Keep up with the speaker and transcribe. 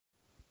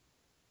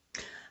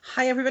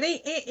Hi everybody,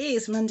 it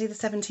is Monday the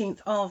 17th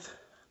of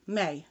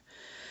May.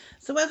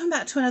 So welcome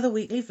back to another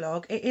weekly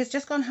vlog. It is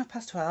just gone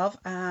 12:30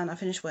 and I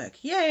finished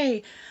work.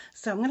 Yay!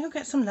 So I'm going to go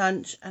get some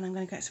lunch and I'm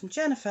going to get some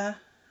Jennifer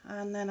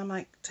and then I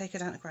might take her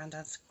down to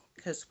Grandad's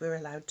because we're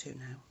allowed to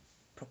now,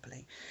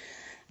 properly.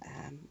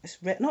 It's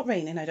not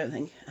raining, I don't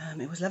think.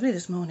 It was lovely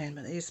this morning,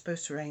 but it is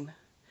supposed to rain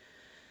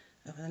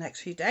over the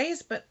next few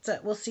days, but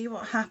we'll see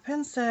what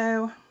happens.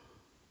 So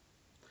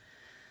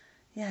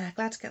yeah,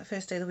 glad to get the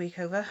first day of the week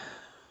over.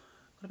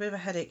 Got a bit of a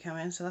headache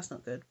coming, so that's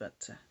not good,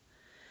 but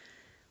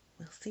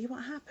we'll see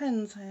what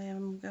happens. I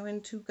am going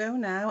to go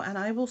now and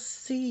I will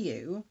see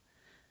you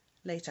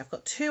later. I've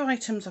got 2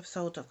 items I've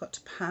sold I've got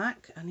to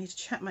pack. I need to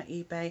check my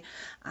eBay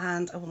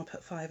and I want to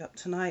put 5 up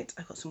tonight.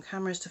 I've got some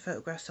cameras to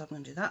photograph, so I'm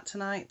going to do that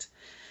tonight.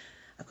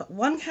 I've got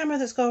one camera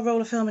that's got a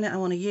roll of film in it I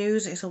want to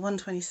use. It's a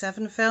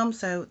 127 film,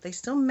 so they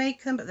still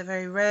make them, but they're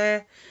very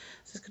rare.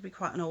 So this could be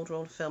quite an old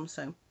roll of film,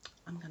 so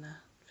I'm going to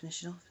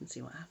finish it off and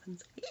see what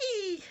happens.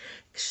 Eee!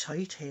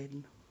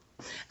 Exciting.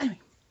 Anyway,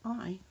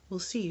 I will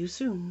see you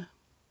soon.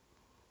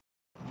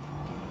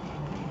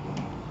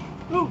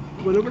 Oh,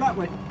 went over that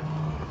way.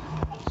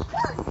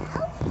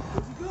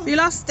 We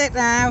lost it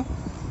now.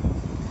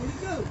 Where'd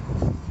it go?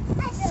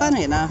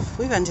 Funny enough,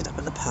 we've ended up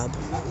at the pub.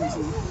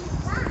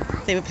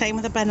 They were playing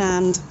with a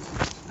band,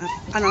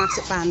 an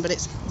elastic band, but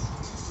it's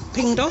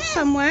pinged off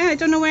somewhere. I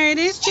don't know where it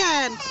is,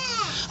 Jen.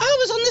 Oh, it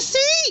was on the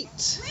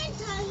seat.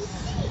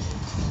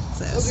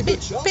 So it's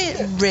a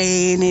bit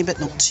rainy, but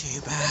not too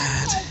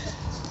bad.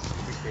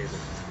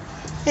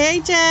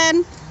 Hey,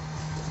 Jen.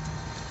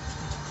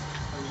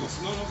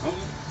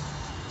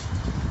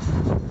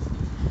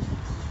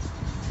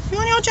 You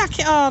want your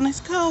jacket on?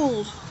 It's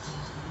cold.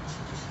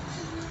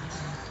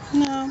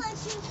 No.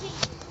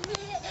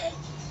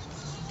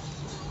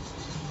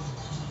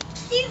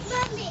 Shoot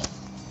Mummy.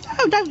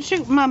 Oh, don't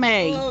shoot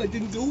Mummy. Oh, it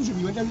didn't go as you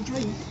went down the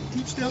drain.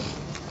 Keep still.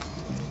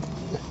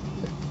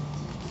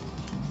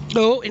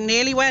 Oh, it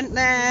nearly went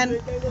then.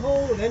 Went down the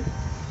hole then.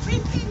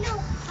 Went in the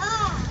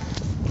hole.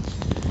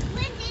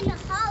 Went in the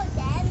hole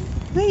then.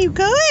 Where are you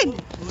going?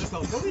 Well, it's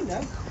not going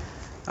now.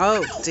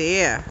 Oh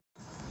dear.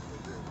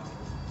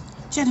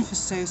 Jennifer's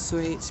so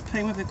sweet. She's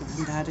playing with her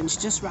granddad and she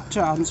just wrapped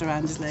her arms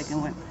around his leg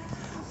and went,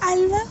 I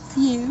love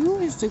you.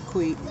 It's so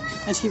sweet.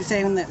 And she was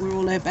saying that we're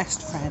all her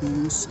best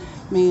friends.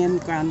 Me and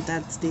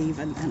Granddad Steve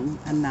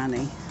and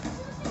Nanny.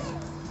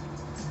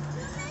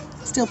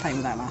 Still playing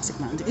with that elastic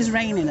band. It is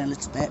raining a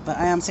little bit, but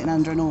I am sitting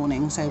under an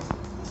awning, so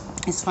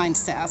it's fine to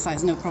sit outside.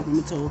 It's no problem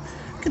at all.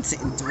 I could sit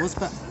indoors,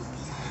 but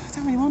I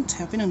don't really want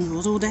to. I've been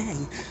indoors all day.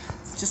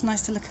 It's just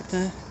nice to look at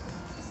the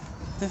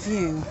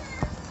view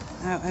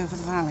out over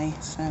the valley.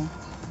 So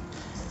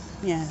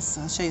yes,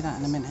 I'll show you that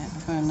in a minute.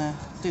 I'm going to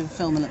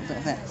film a little bit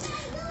of it.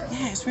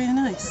 Yeah, it's really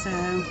nice.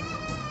 So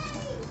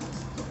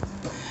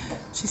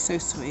she's so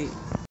sweet.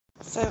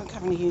 So I'm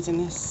currently using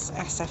this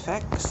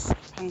SFX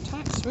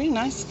Pentax. Really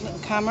nice little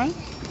camera.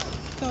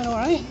 Going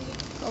alright.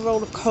 Got a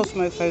roll of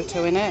Cosmo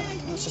photo in it.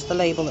 That's just the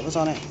label that was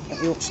on it at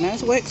the auction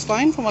house. It works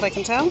fine from what I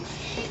can tell.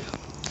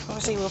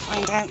 Obviously we'll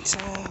find out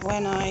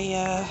when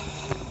I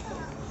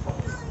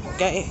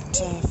get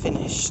it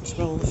finished,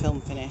 roll the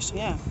film finished.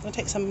 Yeah, it'll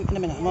take some in a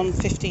minute. I'm on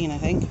 15, I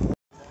think.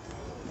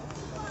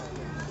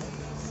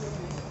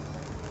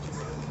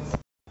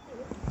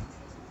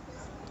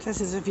 This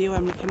is the view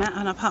I'm looking at,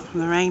 and apart from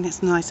the rain,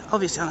 it's nice.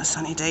 Obviously on a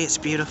sunny day, it's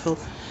beautiful.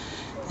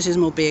 This is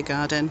more beer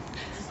garden.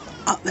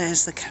 Up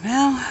there's the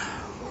canal.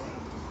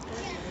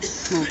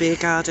 More beer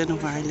garden,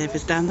 and where I live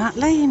is down that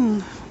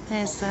lane.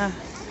 There's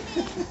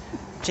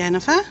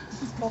Jennifer.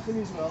 She's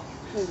coughing as well.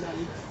 Oh,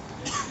 Nanny.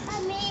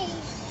 Mummy.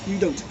 You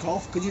don't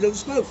cough because you don't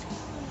smoke.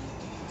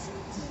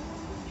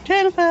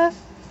 Jennifer.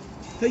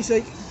 Play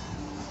safe.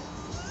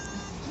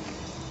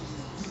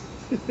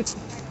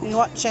 You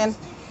watching?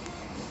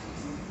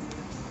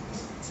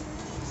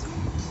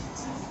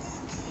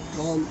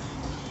 Go on.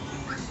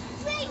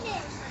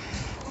 Raining.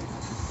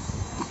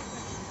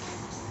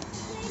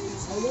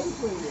 I know it's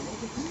raining. I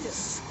can hear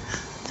it.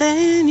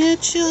 Then your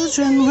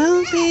children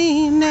will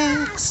be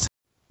next.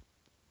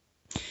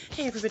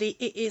 Hey everybody,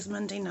 it is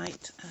Monday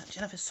night.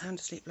 Jennifer's sound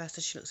asleep, bless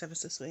her. She looks ever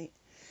so sweet.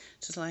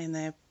 Just lying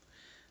there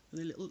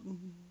with a little...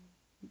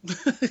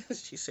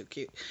 She's so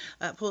cute.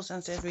 Paul's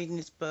downstairs reading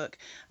his book,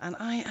 and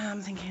I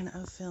am thinking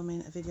of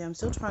filming a video. I'm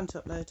still trying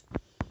to upload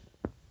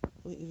a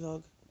weekly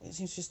vlog. It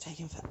seems to just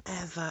taking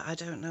forever. I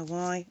don't know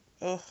why.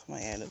 Oh, my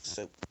hair looks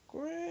so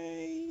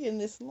grey in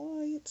this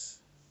light.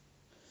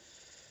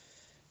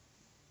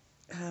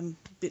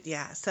 But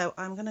yeah, so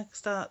I'm going to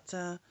start...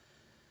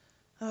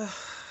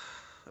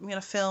 I'm going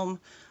to film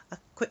a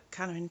quick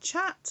colouring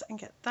chat and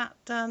get that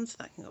done so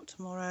that can go up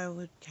tomorrow.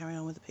 We'll carry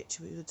on with the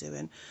picture we were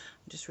doing.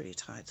 I'm just really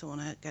tired, so I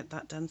want to get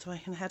that done so I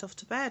can head off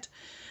to bed.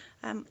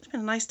 It's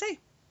been a nice day.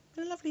 It's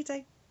been a lovely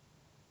day.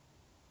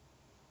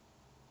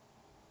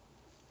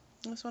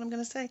 That's what I'm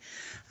going to say.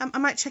 I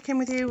might check in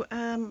with you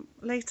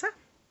later.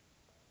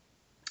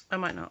 I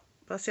might not.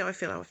 But I'll see how I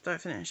feel after I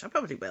finish. I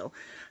probably will.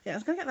 Yeah, I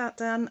was going to get that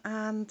done,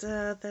 and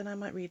then I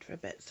might read for a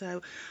bit.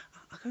 So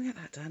I'll go and get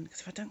that done,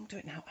 because if I don't do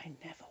it now, I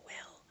never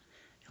will.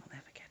 It'll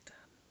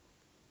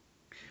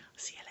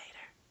See you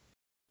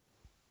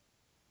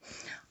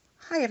later.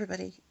 Hi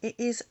everybody, it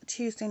is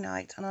Tuesday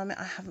night and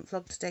I haven't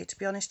vlogged today. To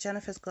be honest,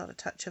 Jennifer's got a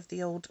touch of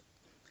the old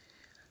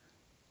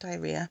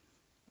diarrhea.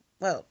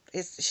 Well,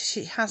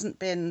 she hasn't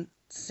been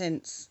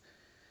since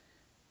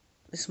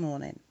this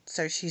morning,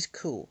 so she's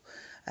cool.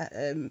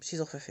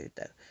 She's off her food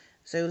though.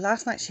 So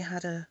last night she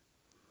had a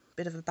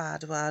bit of a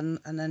bad one,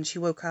 and then she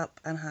woke up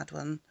and had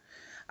one.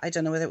 I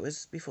don't know whether it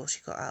was before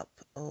she got up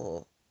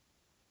or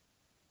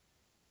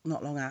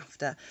not long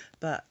after,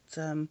 but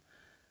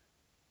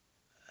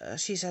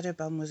she said her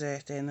bum was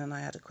hurting, and I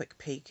had a quick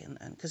peek, and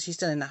because she's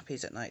still in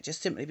nappies at night,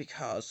 just simply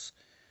because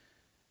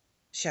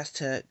she has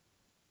to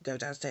go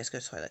downstairs to go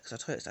to the toilet, because our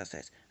toilet's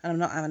downstairs, and I'm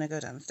not having her go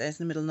downstairs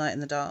in the middle of the night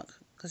in the dark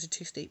because it's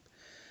too steep.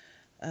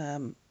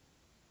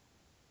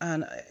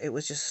 And it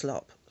was just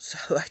slop,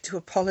 so I do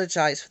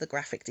apologise for the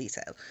graphic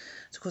detail.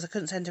 So of course I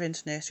couldn't send her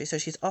into nursery, so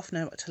she's off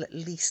now until at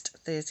least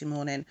Thursday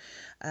morning.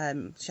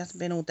 She hasn't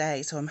been all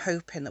day, so I'm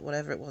hoping that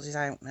whatever it was is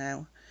out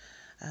now.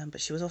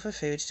 But she was off her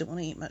food, she didn't want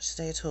to eat much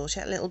today at all.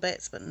 She had little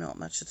bits, but not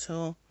much at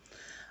all.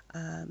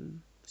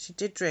 She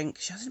did drink.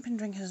 She hasn't been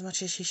drinking as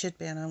much as she should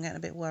be, and I'm getting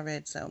a bit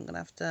worried, so I'm going to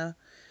have to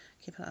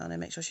keep an eye on her,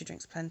 make sure she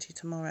drinks plenty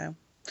tomorrow.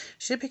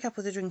 She did pick up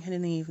with her drinking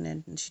in the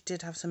evening, and she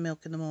did have some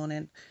milk in the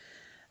morning.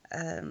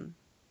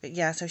 But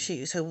yeah,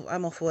 so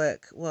I'm off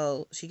work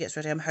while she gets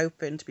ready. I'm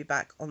hoping to be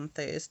back on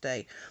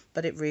Thursday,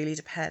 but it really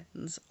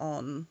depends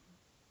on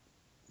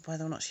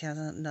whether or not she has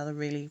another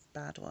really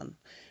bad one.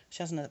 If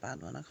she has another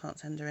bad one, I can't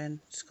send her in.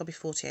 She's got to be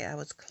 48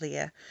 hours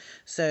clear.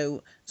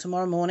 So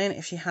tomorrow morning,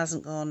 if she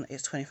hasn't gone,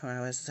 it's 24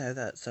 hours, so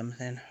that's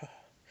something.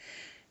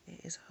 It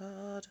is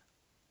hard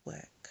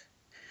work.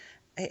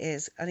 It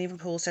is. And even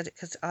Paul said it,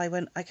 because I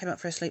came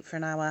up for a sleep for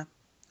an hour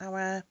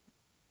and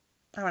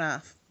a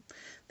half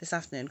this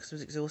afternoon because I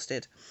was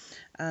exhausted,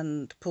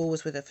 and Paul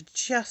was with her for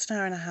just an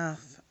hour and a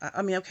half.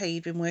 I mean, okay,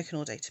 he'd been working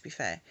all day, to be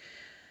fair,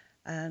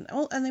 and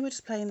they were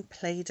just playing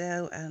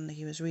Play-Doh, and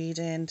he was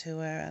reading to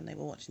her, and they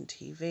were watching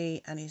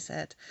TV, and he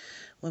said,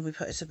 when we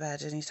put her to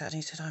bed, and he said,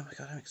 oh my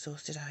God, I'm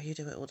exhausted, how you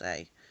do it all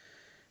day.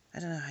 I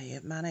don't know how you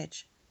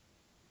manage,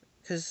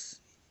 because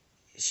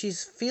she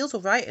feels all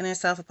right in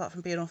herself apart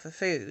from being off her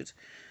food,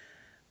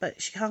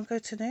 but she can't go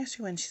to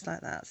nursery when she's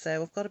like that,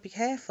 so I've got to be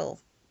careful.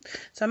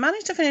 So I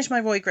managed to finish my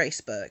Roy Grace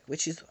book,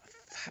 which is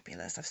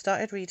fabulous. I've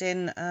started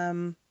reading,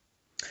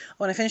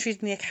 I finished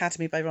reading The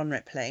Academy by Ron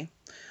Ripley,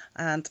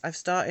 and I've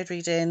started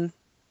reading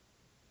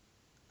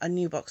a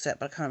new box set,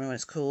 but I can't remember what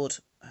it's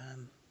called.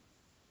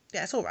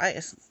 Yeah, it's all right.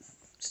 It's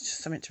just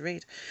something to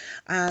read.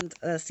 And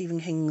Stephen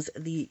King's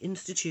The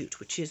Institute,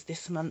 which is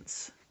this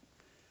month's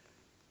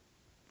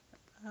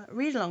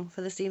read along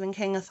for the Stephen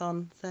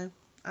King-a-thon. So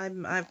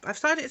I've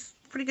started. It's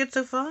pretty good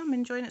so far. I'm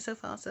enjoying it so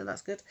far, so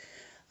that's good.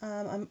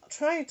 I'm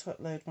trying to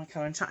upload my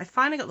current chat. I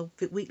finally got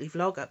the weekly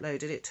vlog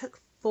uploaded. It took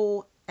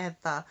forever.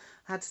 I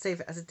had to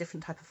save it as a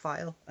different type of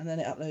file, and then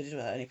it uploaded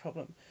without any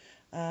problem.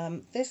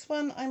 This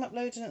one I'm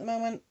uploading at the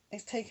moment.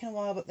 It's taken a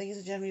while, but these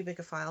are generally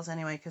bigger files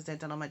anyway because they're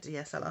done on my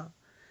DSLR.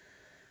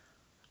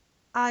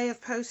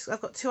 I've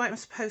got 2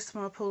 items to post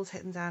tomorrow. Paul's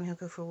hitting down. He'll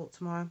go for a walk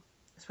tomorrow.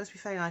 It's supposed to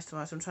be very nice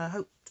tomorrow, so I'm trying to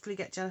hopefully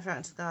get Jennifer out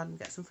into the garden,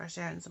 get some fresh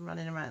air and some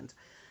running around.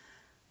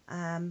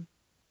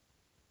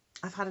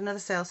 I've had another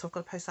sale, so I've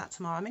got to post that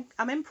tomorrow.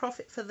 I'm in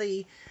profit for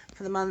the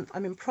month.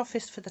 I'm in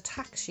profit for the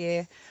tax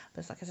year,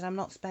 but like I said, I'm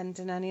not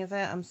spending any of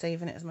it. I'm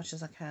saving it as much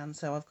as I can,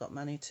 so I've got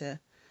money to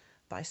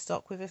buy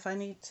stock with if I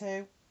need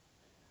to.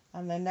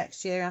 And then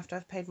next year, after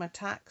I've paid my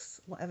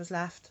tax, whatever's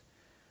left,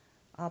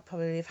 I'll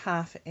probably leave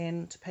half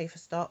in to pay for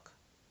stock,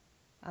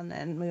 and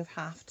then move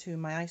half to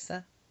my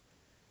ISA.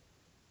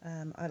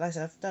 Like I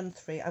said, I've done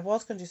 3. I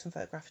was going to do some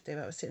photography,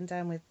 but I was sitting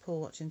down with Paul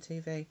watching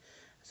TV,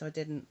 so I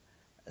didn't.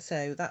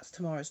 So that's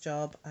tomorrow's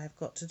job. I've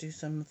got to do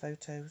some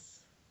photos.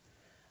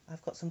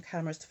 I've got some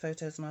cameras to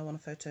photos, and I want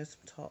to photo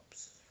some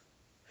tops.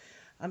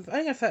 I'm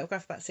only going to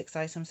photograph about 6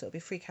 items, so it'll be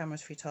 3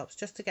 cameras, 3 tops,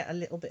 just to get a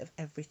little bit of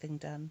everything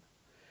done.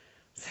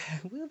 So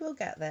we will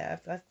get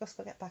there. I've got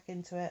to get back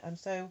into it. I'm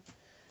so,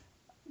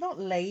 not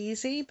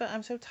lazy, but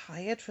I'm so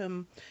tired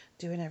from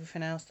doing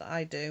everything else that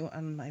I do,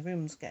 and my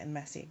room's getting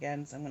messy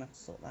again, so I'm going to have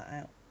to sort that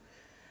out.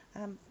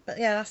 But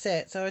yeah, that's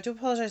it. So I do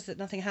apologise that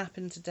nothing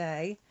happened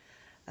today.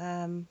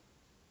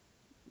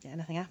 Yeah,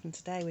 nothing happened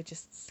today. We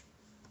just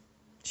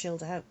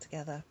chilled out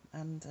together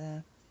and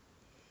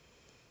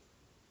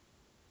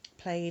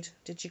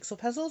did jigsaw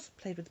puzzles,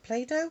 played with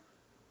Play-Doh,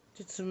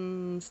 did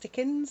some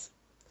stickers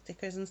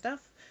and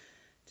stuff,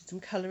 did some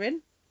colouring.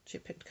 She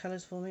picked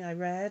colours for me. I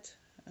read,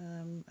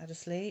 had a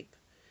sleep,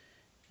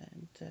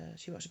 and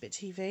she watched a bit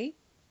of TV.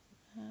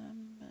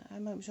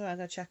 I'm sure I'm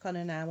going to check on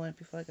her now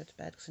before I go to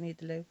bed because I need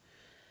the loo.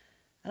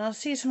 And I'll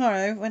see you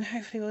tomorrow when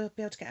hopefully we'll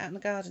be able to get out in the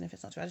garden if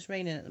it's not too bad. It's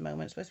raining at the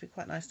moment. It's supposed to be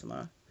quite nice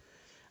tomorrow.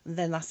 And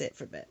then that's it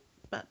for a bit.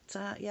 But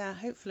yeah,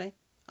 hopefully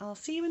I'll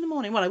see you in the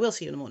morning. Well, I will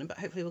see you in the morning, but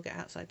hopefully we'll get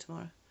outside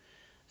tomorrow.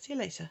 See you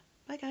later.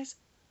 Bye, guys.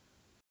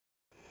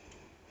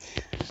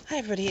 Hi,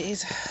 everybody. It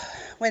is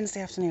Wednesday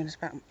afternoon. It's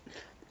about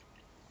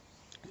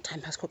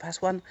 1:10,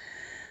 1:15.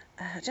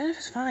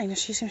 Jennifer's fine.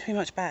 She seems to be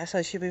much better,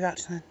 so she'll be back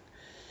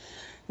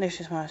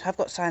nursery tomorrow. I've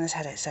got sinus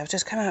headache, so I've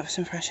just come out for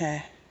some fresh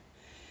air.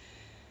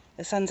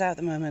 The sun's out at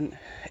the moment.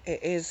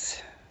 It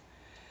is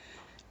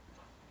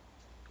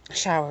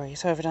showery,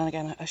 so every now and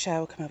again a shower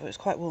will come over. It's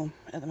quite warm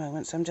at the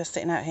moment, so I'm just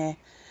sitting out here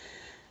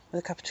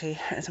with a cup of tea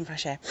and some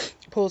fresh air.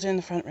 Paul's in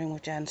the front room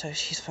with Jen, so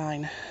she's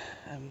fine.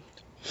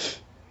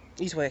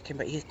 He's working,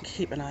 but you can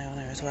keep an eye on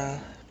her as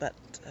well. But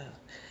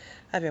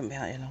I won't be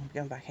out here long. I'll be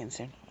going back in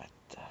soon. But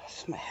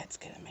my head's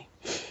killing me.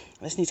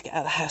 I just need to get out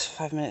of the house for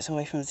 5 minutes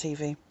away from the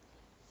TV.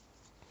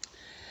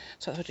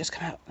 So I'll just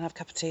come out and have a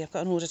cup of tea. I've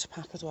got an order to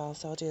pack as well,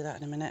 so I'll do that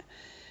in a minute.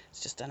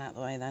 It's just done out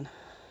the way then.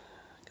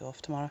 Go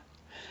off tomorrow.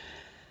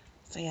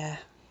 So yeah,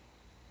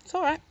 it's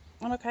alright.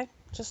 I'm okay.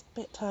 Just a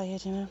bit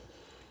tired, you know.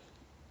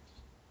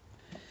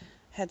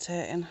 Head's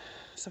hurting.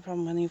 It's the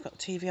problem when you've got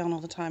the TV on all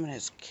the time and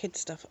it's kid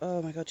stuff.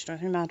 Oh my god, you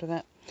drive me mad with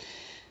it.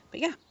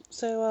 But yeah,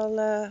 so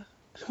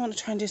I want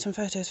to try and do some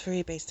photos for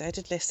eBay today. I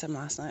did list some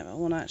last night, but I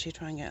want to actually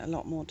try and get a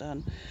lot more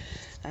done.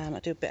 I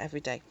do a bit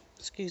every day.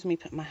 Excuse me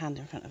putting my hand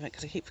in front of it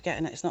because I keep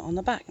forgetting that it's not on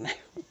the back now.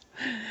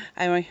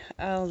 Anyway,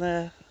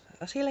 I'll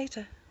see you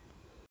later.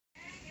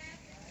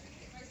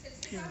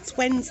 It's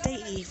Wednesday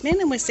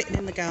evening and we're sitting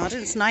in the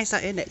garden. It's nice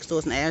out here, next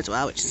door's an air as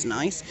well, which is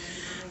nice.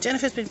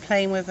 Jennifer's been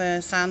playing with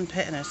her sand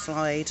pit and her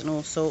slide and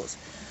all sorts.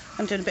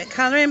 I'm doing a bit of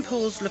colouring.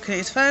 Paul's looking at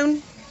his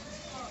phone.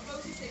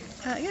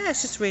 Yeah,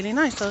 it's just really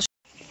nice.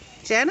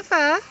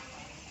 Jennifer?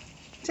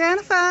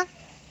 Jennifer?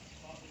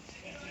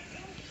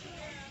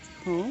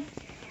 Oh.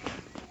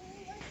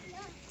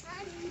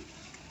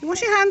 You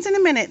wash your hands in a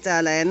minute,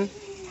 darling.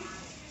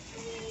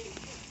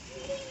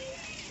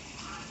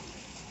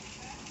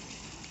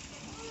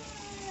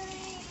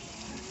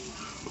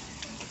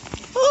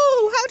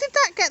 Oh, how did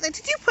that get there?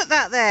 Did you put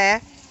that there?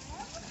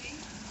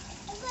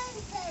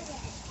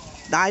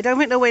 I don't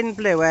think the wind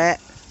blew it.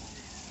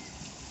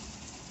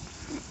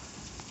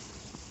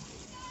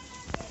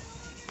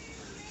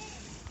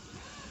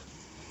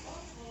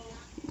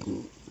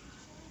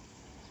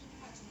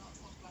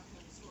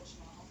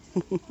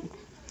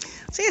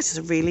 So yes, it's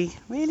a really,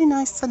 really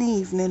nice sunny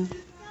evening.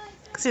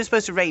 Because it was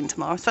supposed to rain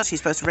tomorrow. It's actually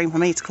supposed to rain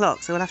from 8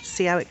 o'clock, so we'll have to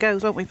see how it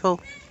goes, won't we, Paul?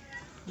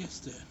 Yes,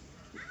 dear.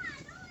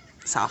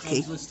 Saki. I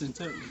was listening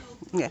totally.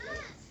 Yeah.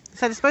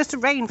 So it's supposed to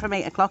rain from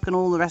 8 o'clock and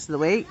all the rest of the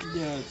week.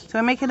 Yes. So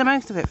we're making the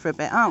most of it for a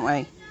bit, aren't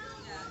we?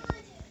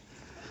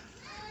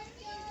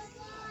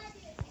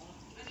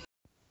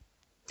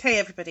 Hey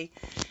everybody,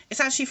 it's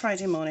actually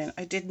Friday morning.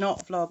 I did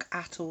not vlog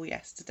at all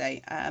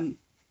yesterday.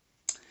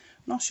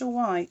 Not sure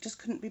why, just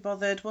couldn't be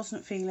bothered,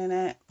 wasn't feeling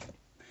it,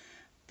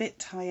 bit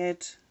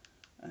tired.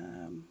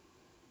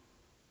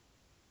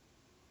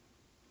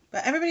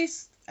 But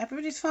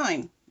everybody's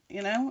fine,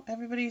 you know,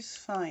 everybody's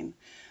fine.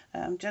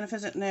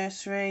 Jennifer's at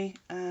nursery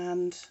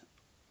and,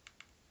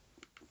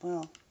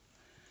 well,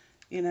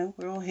 you know,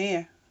 we're all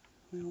here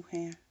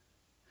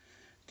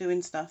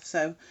doing stuff.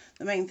 So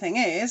the main thing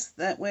is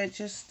that we're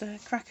just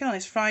cracking on.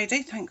 It's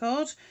Friday, thank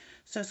God.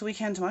 So it's the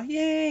weekend tomorrow.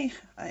 Yay!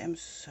 I am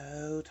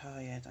so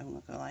tired, I'm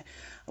not gonna lie.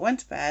 I went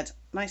to bed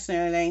nice and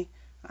early,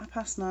 at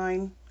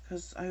 9:30,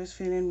 because I was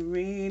feeling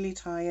really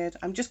tired.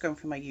 I'm just going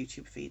through my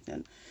YouTube feed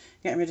and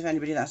getting rid of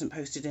anybody that hasn't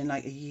posted in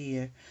like a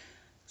year.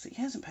 So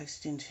he hasn't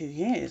posted in 2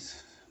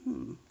 years.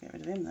 Get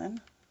rid of him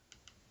then.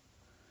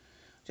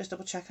 Just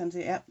double check and do,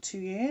 yep, 2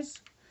 years.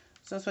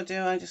 So that's what I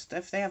do. I just,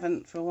 if they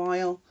haven't for a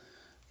while,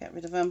 get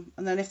rid of them.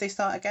 And then if they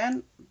start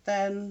again,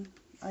 then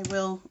I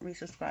will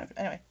resubscribe.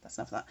 Anyway, that's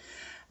enough of that.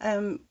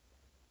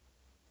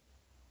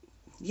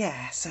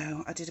 Yeah,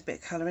 so I did a bit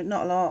of colouring,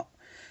 not a lot.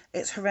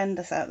 It's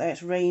horrendous out there.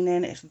 It's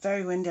raining. It's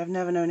very windy. I've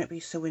never known it be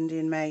so windy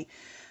in May.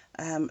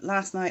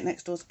 Last night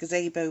next door's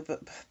gazebo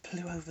but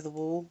blew over the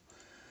wall.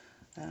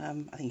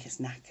 I think it's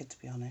knackered, to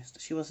be honest.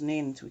 She wasn't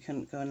in, so we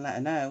couldn't go and let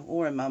her know,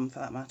 or her mum for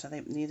that matter.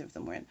 Neither of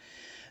them were in.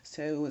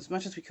 So as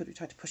much as we could, we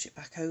tried to push it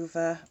back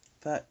over.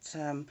 But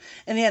in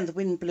the end, the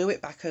wind blew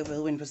it back over.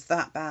 The wind was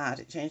that bad.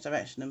 It changed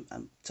direction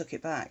and took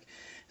it back.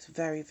 It's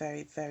very,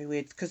 very, very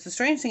weird. Because the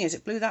strange thing is,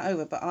 it blew that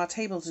over, but our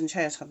tables and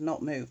chairs have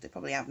not moved. They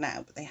probably have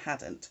now, but they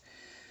hadn't.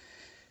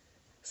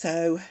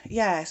 So,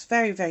 yeah, it's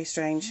very, very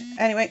strange.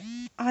 Anyway,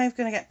 I'm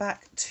going to get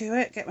back to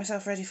it, get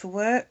myself ready for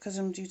work, because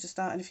I'm due to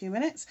start in a few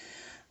minutes.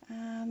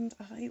 And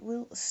I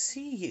will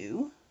see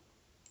you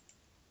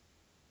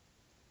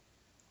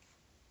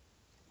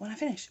when I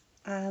finish.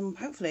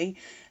 Hopefully,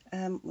 we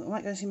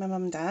might go and see my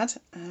mum and dad.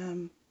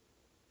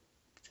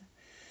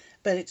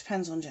 But it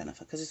depends on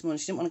Jennifer, because this morning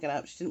she didn't want to get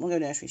up, she didn't want to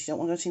go nursery, she didn't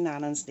want to go see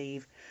Nana and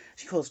Steve.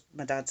 She calls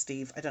my dad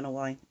Steve, I don't know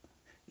why.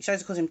 She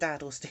either calls him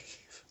Dad or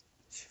Steve.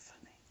 She's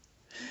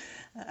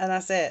funny. And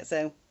that's it,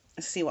 so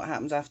let's see what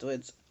happens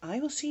afterwards. I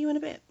will see you in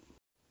a bit.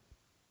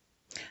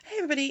 Hey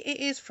everybody, it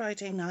is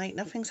Friday night,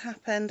 nothing's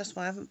happened, that's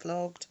why I haven't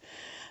vlogged.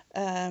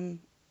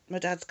 My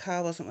dad's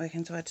car wasn't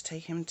working, so I had to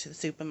take him to the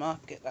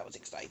supermarket. That was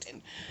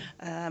exciting.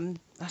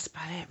 That's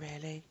about it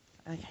really.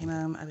 I came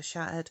home, I was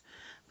shattered.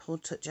 Paul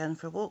took Jen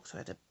for a walk, so I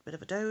had a bit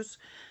of a doze.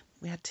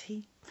 We had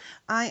tea.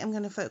 I am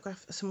going to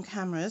photograph some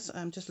cameras.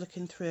 I'm just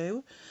looking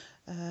through.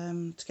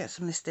 to get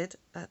some listed.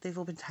 They've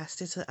all been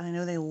tested, so I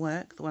know they all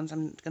work, the ones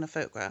I'm going to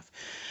photograph.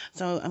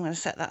 So I'm going to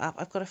set that up.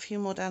 I've got a few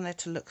more down there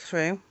to look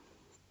through.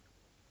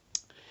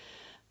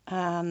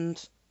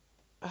 And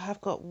I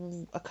have got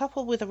a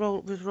couple with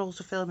rolls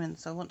of film in,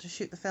 so I want to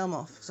shoot the film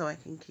off so I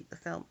can keep the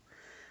film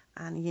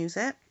and use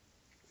it.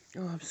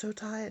 Oh, I'm so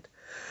tired.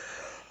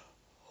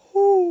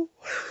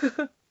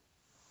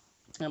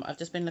 I've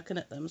just been looking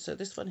at them. So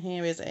this one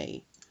here is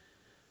a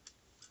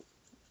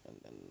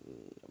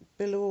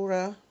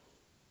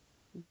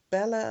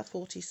Bella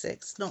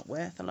 46, not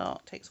worth a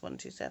lot, takes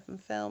 127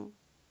 film.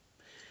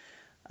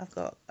 I've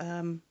got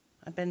a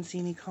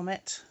Benzini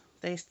Comet,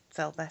 they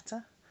sell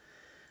better.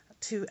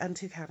 Two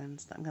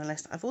Canons that I'm going to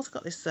list. I've also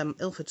got this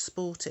Ilford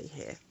Sporty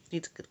here,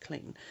 needs a good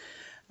clean.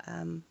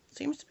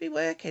 Seems to be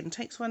working,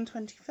 takes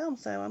 120 film,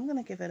 so I'm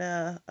going to give it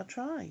a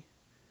try.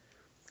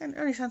 And it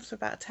only stands for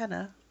about a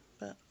tenner,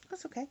 but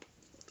that's okay.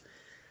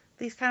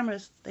 These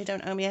cameras, they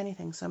don't owe me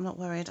anything, so I'm not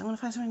worried. I'm going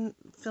to find something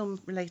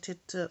film related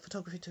to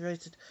photography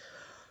related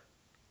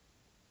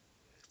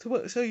to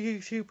what's on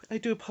YouTube. I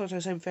do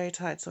apologise, I'm very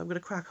tired, so I'm going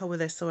to crack on with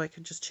this so I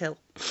can just chill.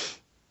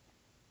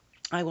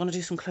 I want to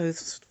do some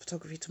clothes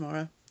photography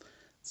tomorrow,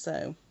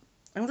 so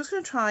I'm just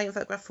going to try and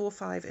photograph 4 or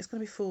 5. It's going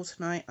to be 4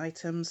 tonight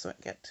items, so I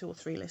can get 2 or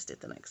 3 listed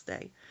the next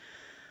day.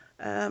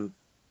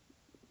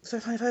 So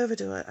if I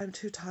overdo it, I'm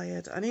too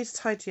tired. I need to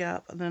tidy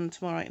up, and then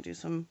tomorrow I can do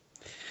some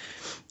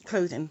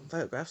clothing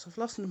photographs. I've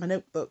lost my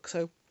notebook,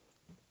 so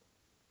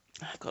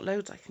I've got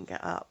loads I can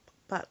get up,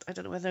 but I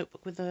don't know where the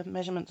notebook with the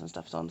measurements and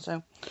stuff's on,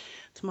 so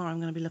tomorrow I'm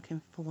going to be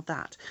looking for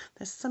that.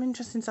 There's some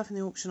interesting stuff in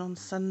the auction on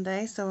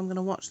Sunday, so I'm going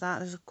to watch that.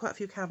 There's quite a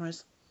few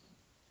cameras,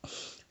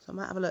 so I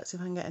might have a look, see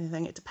if I can get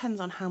anything. It depends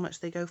on how much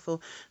they go for.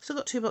 Still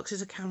got 2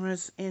 boxes of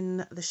cameras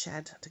in the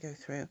shed to go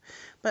through,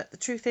 but the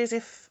truth is,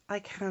 if I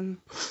can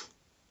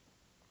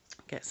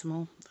get some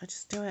more, I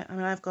just do it. I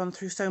mean, I've gone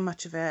through so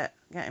much of it,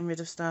 getting rid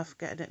of stuff,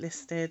 getting it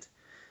listed,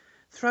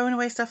 throwing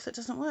away stuff that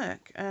doesn't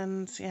work,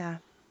 and yeah,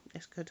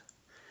 it's good.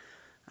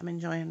 I'm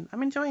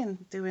enjoying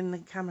doing the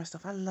camera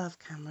stuff. I love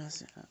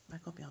cameras. I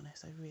gotta be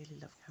honest, I really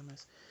love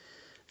cameras.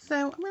 So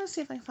I'm going to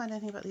see if I can find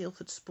anything about the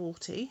Ilford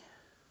Sporty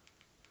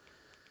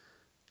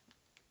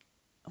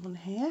on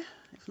here.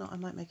 If not, I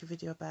might make a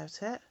video about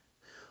it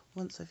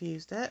once I've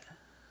used it.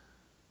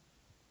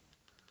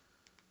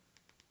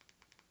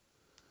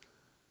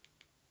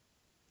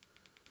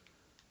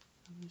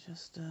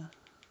 Just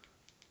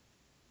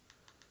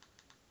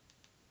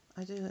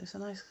it's a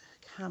nice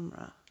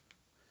camera,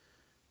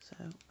 so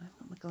I've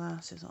got my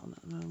glasses on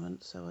at the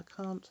moment, so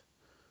I can't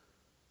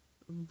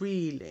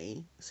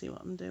really see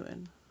what I'm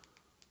doing.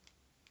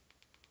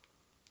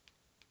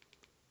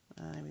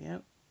 There we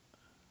go.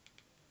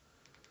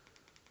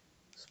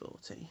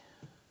 Sporty.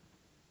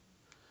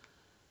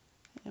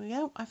 There we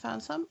go, I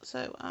found some,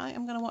 so I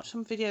am going to watch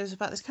some videos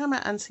about this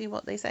camera and see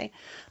what they say.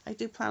 I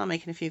do plan on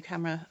making a few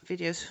camera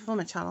videos for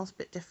my channel, it's a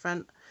bit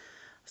different.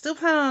 Still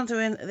plan on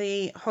doing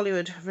the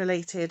Hollywood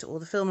related or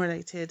the film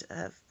related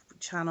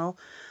channel.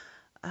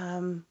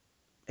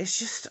 It's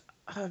just,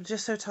 I'm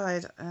just so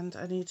tired and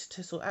I need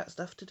to sort out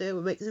stuff to do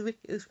and make the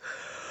videos.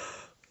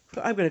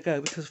 But I'm going to go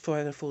because before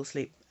I'm going to fall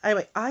asleep.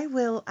 Anyway, I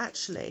will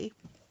actually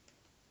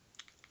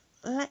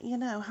let you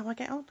know how I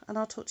get on, and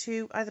I'll talk to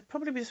you either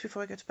probably just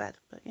before I go to bed,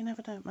 but you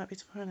never know, it might be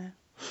tomorrow now.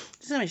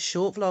 This is going to be a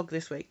short vlog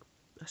this week.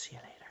 I'll see you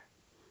later.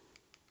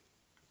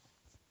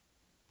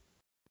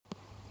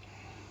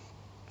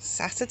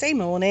 Saturday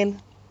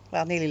morning,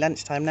 well, nearly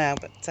lunchtime now,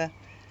 but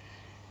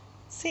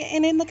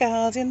sitting in the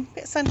garden,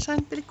 bit of sunshine,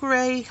 bit of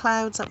grey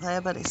clouds up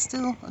there, but it's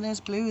still, and there's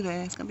blue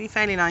there. It's going to be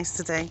fairly nice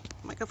today.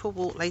 Might go for a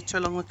walk later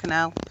along the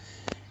canal.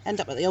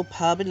 End up at the old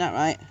pub, isn't that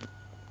right?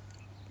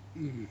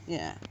 Mm.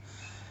 Yeah.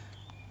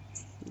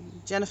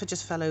 Jennifer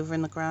just fell over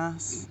in the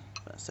grass,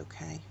 but it's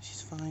okay,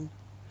 she's fine.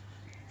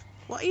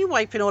 What are you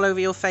wiping all over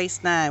your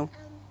face now?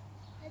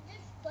 I'm just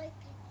wiping.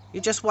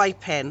 You're just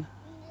wiping?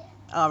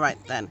 Yeah. Alright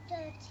then.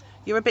 Dirty.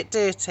 You're a bit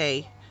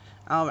dirty.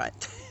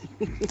 Alright.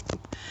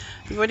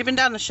 You've already been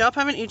down the shop,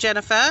 haven't you,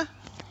 Jennifer?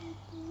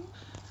 Mm-hmm.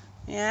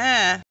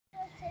 Yeah.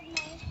 Put in my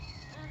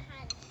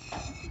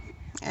hand.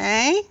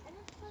 Eh? I just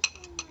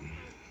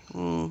put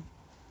in my hand.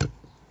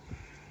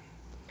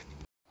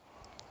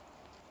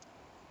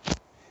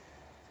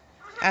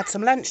 Had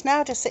some lunch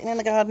now, just sitting in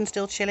the garden,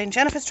 still chilling.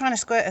 Jennifer's trying to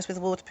squirt us with a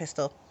water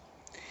pistol.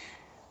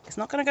 It's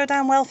not going to go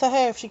down well for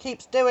her if she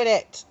keeps doing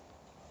it.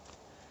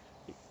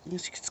 You can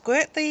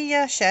squirt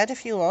the shed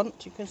if you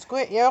want. You can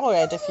squirt your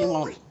head if you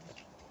want.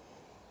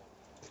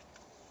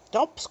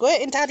 Stop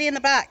squirting Daddy in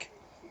the back.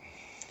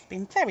 It's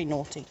been very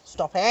naughty.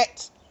 Stop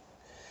it.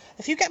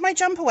 If you get my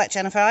jumper wet,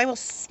 Jennifer, I will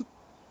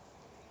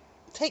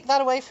take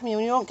that away from you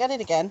and you won't get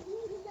it again.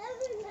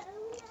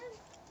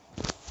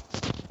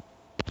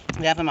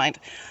 Never mind.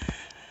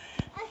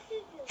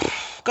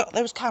 Got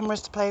those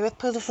cameras to play with.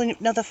 Pull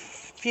another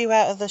few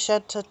out of the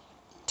shed to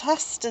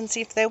test and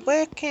see if they're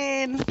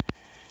working.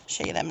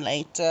 Show you them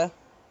later.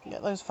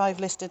 Get those 5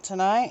 listed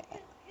tonight.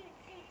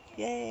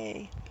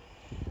 Yay.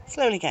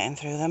 Slowly getting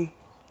through them.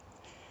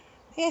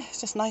 Yeah,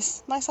 it's just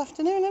nice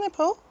afternoon, isn't it,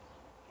 Paul?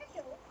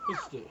 Is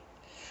it?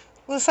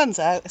 Well, the sun's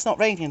out, it's not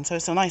raining, so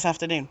it's a nice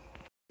afternoon.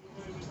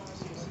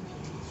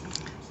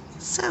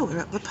 So we're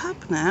at the pub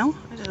now.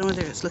 I don't know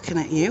whether it's looking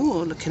at you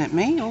or looking at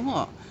me or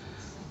what.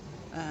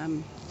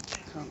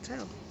 Can't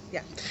tell.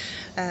 Yeah.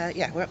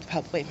 Yeah, we're at the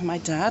pub waiting for my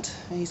dad.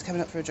 He's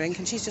coming up for a drink,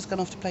 and she's just gone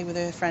off to play with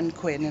her friend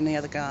Quinn in the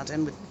other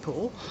garden with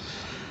Paul.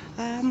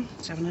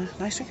 Just having a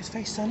nice drink. It's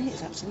very sunny.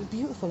 It's absolutely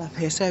beautiful up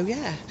here. So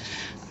yeah,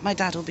 my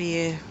dad will be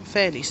here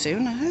fairly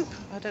soon, I hope.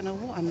 I don't know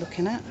what I'm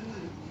looking at.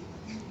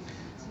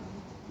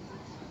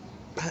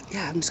 But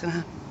yeah, I'm just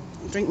gonna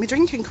drink my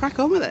drink and crack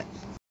on with it.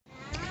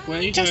 Where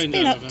are you Just going,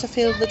 been up to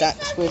field the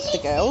ducks with the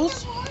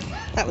girls.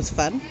 That was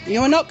fun.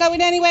 You are not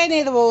going anywhere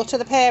near the water,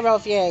 the pair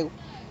of you.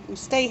 You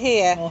stay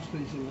here.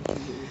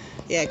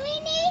 Yeah. We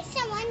need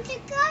someone to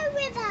go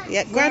with us.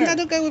 Yeah, Grandad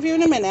will go with you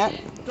in a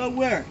minute. Go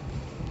where?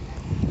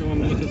 Go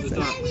and look at the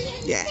duck.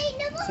 Yeah.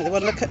 So they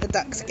want to look at the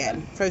ducks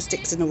again. Throw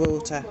sticks in the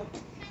water.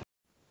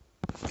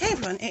 Hey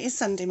everyone, it is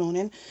Sunday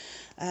morning.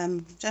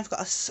 Jennifer got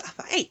us up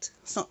at 8.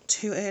 It's not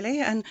too early,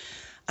 and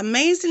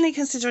amazingly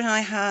considering I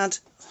had,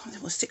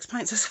 it was 6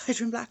 pints of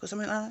cider and black or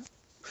something like that.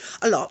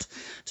 A lot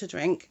to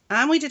drink.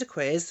 And we did a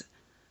quiz,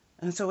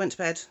 and so I went to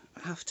bed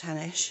at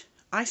 10:30ish.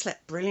 I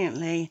slept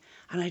brilliantly,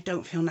 and I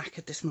don't feel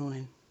knackered this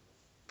morning.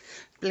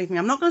 Believe me,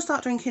 I'm not going to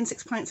start drinking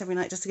 6 pints every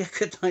night just to get a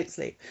good night's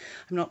sleep.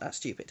 I'm not that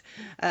stupid.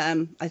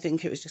 I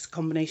think it was just a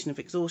combination of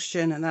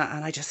exhaustion and that,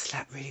 and I just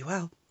slept really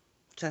well.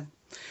 So,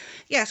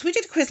 yeah, so we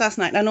did a quiz last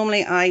night. Now,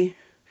 normally I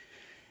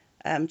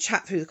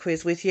chat through the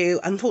quiz with you.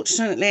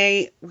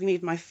 Unfortunately, we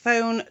need my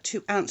phone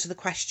to answer the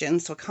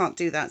questions, so I can't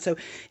do that. So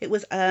it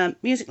was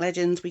Music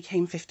Legends. We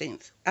came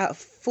 15th out of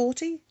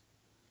 40.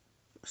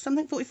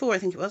 Something 44 I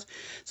think it was,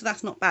 so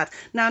that's not bad.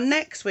 Now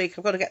next week,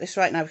 I've got to get this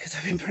right now because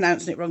I've been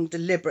pronouncing it wrong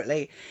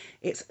deliberately.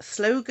 It's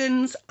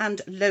slogans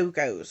and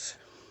logos,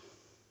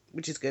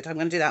 which is good. I'm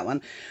going to do that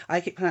one. I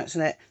keep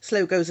pronouncing it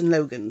slogos and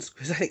logans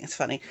because I think it's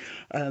funny.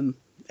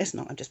 It's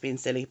not, I'm just being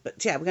silly,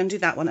 but yeah, we're going to do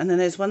that one. And then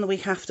there's one the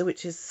week after,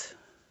 which is,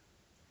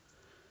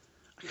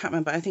 I can't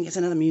remember, I think it's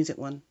another music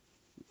one.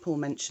 Paul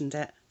mentioned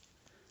it.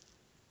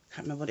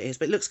 Can't remember what it is,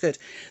 but it looks good.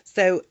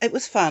 So it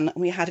was fun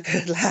and we had a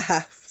good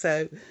laugh.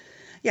 So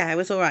yeah, it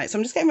was all right. So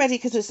I'm just getting ready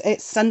because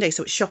it's Sunday,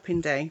 so it's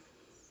shopping day.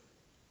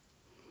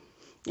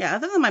 Yeah,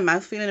 other than my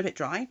mouth feeling a bit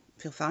dry,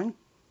 feel fine.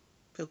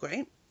 Feel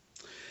great.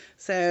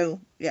 So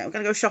yeah, I'm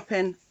going to go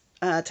shopping,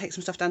 take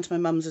some stuff down to my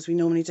mum's as we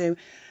normally do,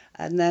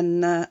 and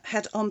then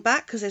head on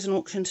back because there's an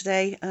auction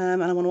today,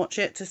 and I want to watch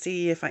it to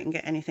see if I can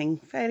get anything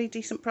fairly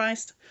decent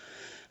priced.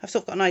 I've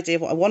sort of got an idea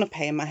of what I want to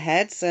pay in my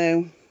head,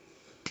 so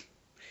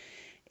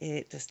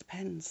it just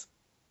depends.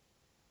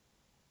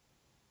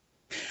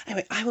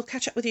 Anyway, I will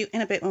catch up with you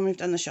in a bit when we've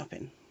done the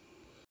shopping.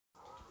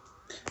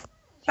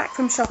 Back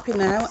from shopping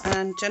now,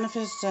 and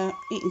Jennifer's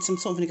eating some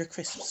salt and vinegar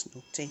crisps,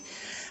 naughty,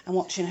 and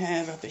watching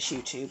her rubbish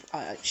YouTube.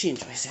 She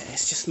enjoys it.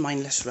 It's just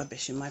mindless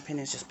rubbish, in my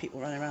opinion. It's just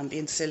people running around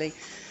being silly.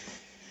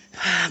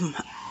 I'm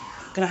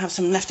going to have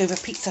some leftover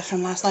pizza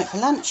from last night for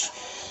lunch.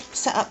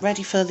 Set up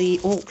ready for the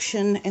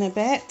auction in a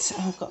bit.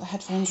 I've got the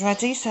headphones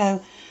ready,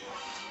 so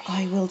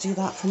I will do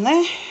that from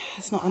there.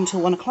 It's not until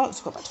 1 o'clock, so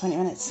I've got about 20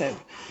 minutes, so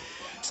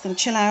just going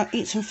to chill out,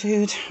 eat some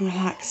food, and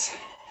relax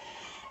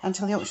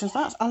until the auction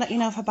starts. I'll let you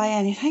know if I buy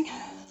anything.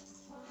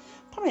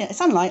 Probably, it's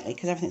unlikely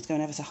because everything's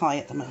going ever so high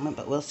at the moment,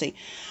 but we'll see.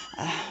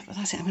 But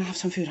that's it, I'm going to have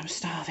some food. I'm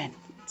starving.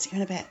 See you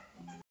in a bit.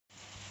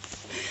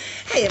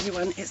 Hey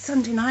everyone, it's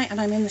Sunday night and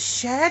I'm in the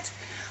shed.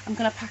 I'm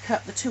going to pack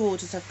up the 2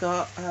 orders I've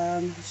got.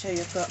 I'll show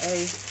you, I've got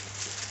a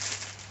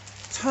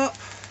top,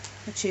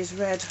 which is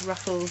red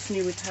ruffles,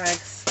 new with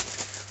tags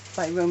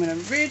by Roman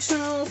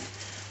Originals,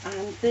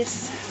 and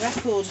this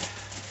record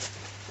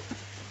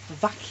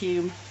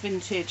vacuum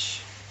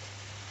vintage.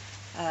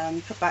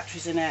 You put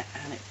batteries in it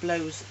and it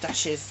blows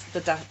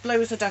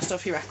blows the dust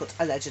off your records,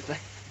 allegedly.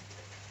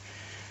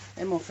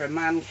 They're more for a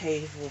man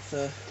cave or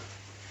for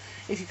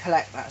if you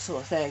collect that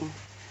sort of thing.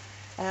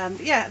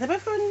 But yeah, they're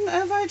both going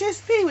via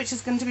JSP, which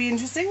is going to be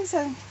interesting.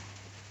 So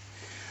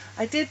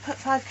I did put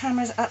 5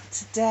 cameras up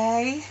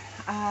today,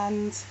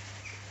 and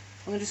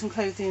I'm going to do some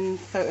clothing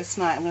photos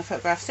tonight. I'm going to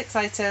photograph 6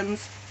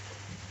 items,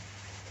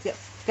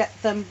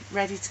 get them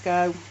ready to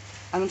go.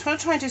 I'm going to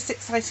try and do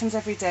 6 items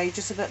every day,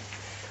 just so that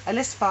I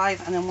list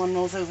 5 and then 1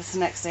 rolls over to the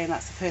next day, and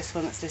that's the first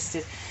one that's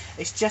listed.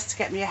 It's just to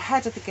get me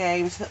ahead of the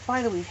game so that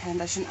by the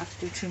weekend I shouldn't have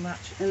to do too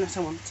much unless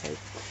I want to.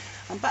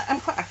 But I'm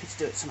quite happy to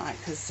do it tonight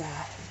because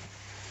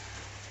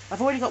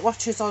I've already got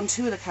watches on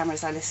 2 of the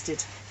cameras I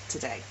listed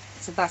today,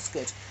 so that's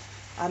good.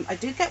 I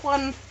did get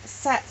one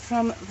set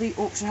from the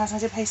auction house and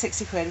I did pay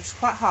 60 quid, which is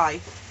quite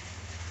high,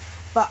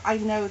 but I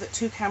know that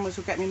 2 cameras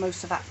will get me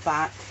most of that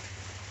back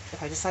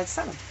if I decide to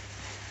sell them.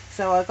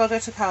 So I've got to go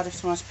to Cardiff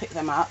tomorrow to pick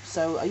them up,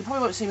 so you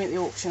probably won't see me at the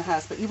auction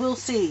house, but you will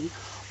see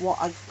what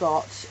I've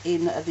got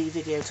in the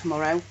video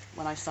tomorrow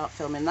when I start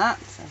filming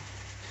that. So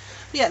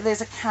yeah,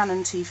 there's a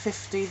Canon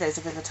T50, there's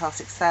a Vivitar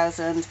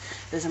 6000,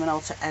 there's a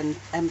Minolta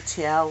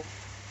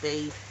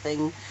MTL-B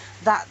thing.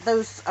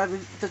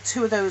 The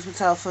 2 of those would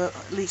sell for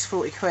at least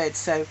 40 quid,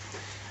 so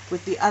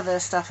with the other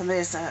stuff, and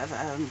there's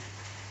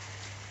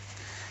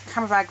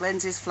camera bag,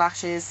 lenses,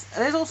 flashes.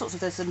 There's all sorts of,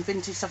 there's some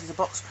vintage stuff. There's a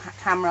box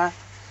camera,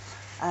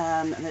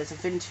 and there's a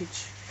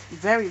vintage,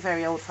 very,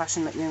 very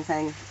old-fashioned looking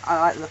thing. I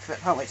like the look of it,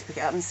 can't wait to pick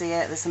it up and see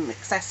it. There's some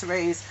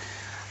accessories.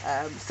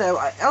 So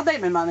I'll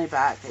make my money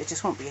back. It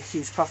just won't be a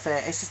huge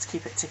profit. It's just to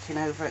keep it ticking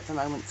over at the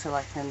moment till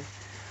I can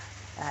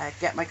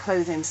get my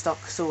clothing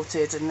stock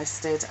sorted and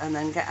listed, and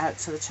then get out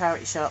to the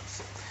charity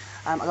shops.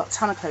 I've got a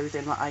ton of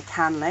clothing that I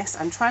can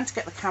list. I'm trying to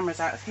get the cameras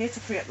out of here to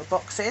free up the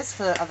boxes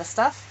for other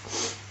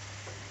stuff.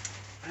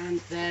 And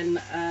then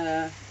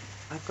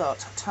I've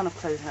got a ton of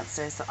clothing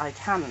upstairs that I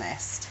can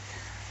list.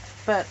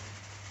 But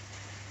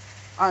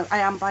I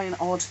am buying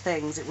odd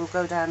things. It will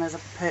go down as a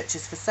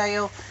purchase for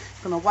sale.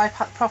 I'm going to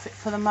wipe out the profit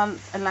for the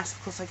month, unless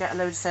of course I get a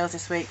load of sales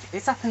this week.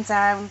 It's up and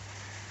down.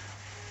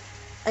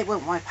 It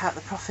won't wipe out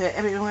the profit.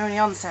 I mean, we're only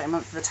on the second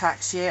month of the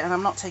tax year, and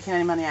I'm not taking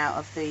any money out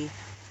of the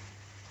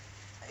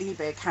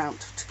eBay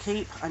account to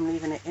keep. I'm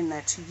leaving it in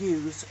there to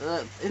use.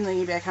 In the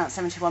eBay account,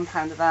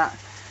 £71 of that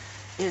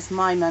is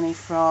my money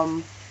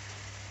from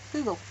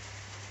Google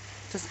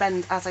to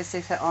spend as I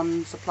see fit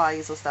on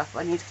supplies or stuff.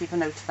 I need to keep a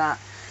note of that.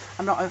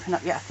 I'm not opening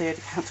up yet a third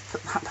account to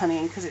put that money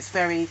in, because it's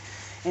very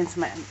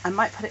intimate. I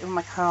might put it in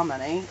my car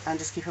money and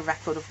just keep a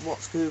record of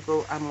what's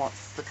Google and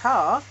what's the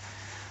car.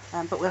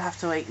 But we'll have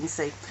to wait and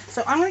see.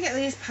 So I'm going to get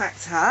these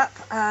packed up,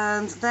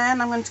 and then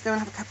I'm going to go and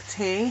have a cup of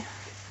tea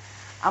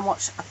and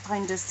watch a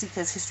Finders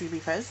Seekers History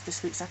Repos,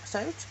 this week's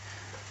episode,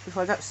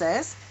 before I go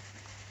upstairs.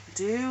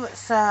 Do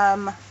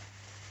some,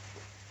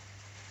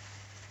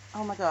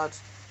 oh my god,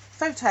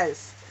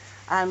 photos,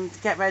 and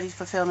get ready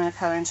for filming a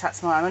colouring chat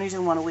tomorrow. I'm only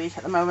doing one a week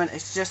at the moment.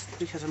 It's just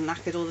because I'm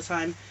knackered all the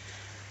time.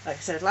 Like I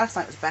said, last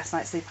night was the best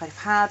night's sleep I've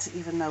had,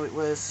 even though it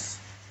was,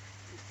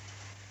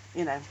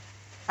 you know,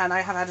 and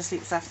I have had a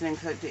sleep this afternoon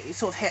because it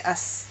sort of hit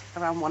us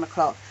around 1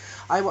 o'clock.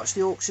 I watched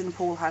the auction,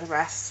 Paul had a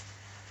rest.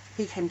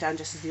 He came down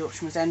just as the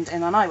auction was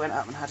ending, and I went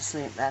up and had a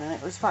sleep then, and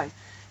it was fine.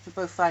 We're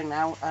both fine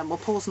now. Well,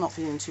 Paul's not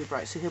feeling too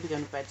bright, so he'll be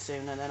going to bed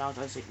soon, and then I'll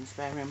go sleep in the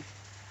spare room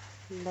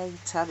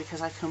later,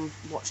 because I can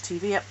watch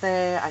TV up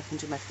there, I can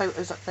do my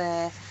photos up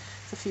there.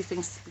 There's a few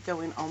things to be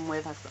going on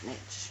with. I've got an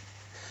itch.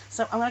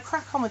 So I'm going to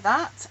crack on with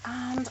that,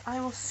 and I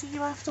will see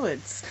you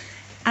afterwards.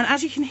 And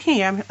as you can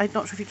hear, I'm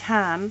not sure if you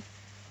can,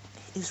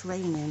 it is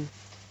raining.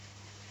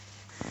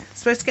 It's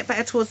supposed to get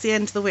better towards the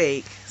end of the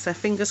week, so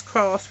fingers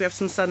crossed we have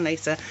some sun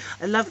later.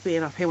 I love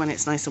being up here when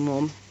it's nice and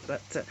warm,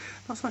 but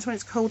not so much when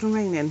it's cold and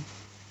raining.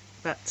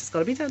 But it's got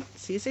to be done.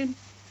 See you soon.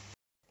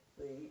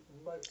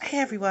 Hey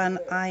everyone,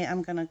 I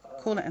am going to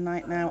call it a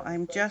night now.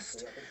 I'm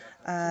just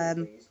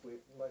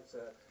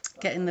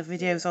getting the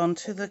videos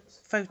onto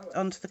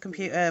the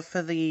computer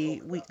for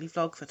the weekly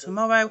vlog for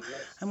tomorrow.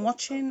 I'm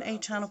watching a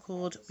channel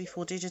called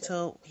Before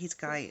Digital. He's a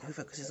guy who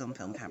focuses on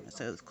film cameras,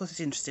 so of course it's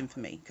interesting for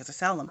me because I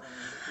sell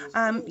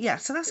them. Yeah,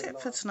 so that's it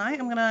for tonight.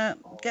 I'm going to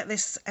get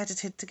this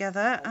edited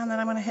together, and then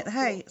I'm going to hit the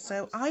hay.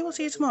 So I will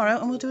see you tomorrow,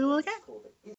 and we'll do it all again.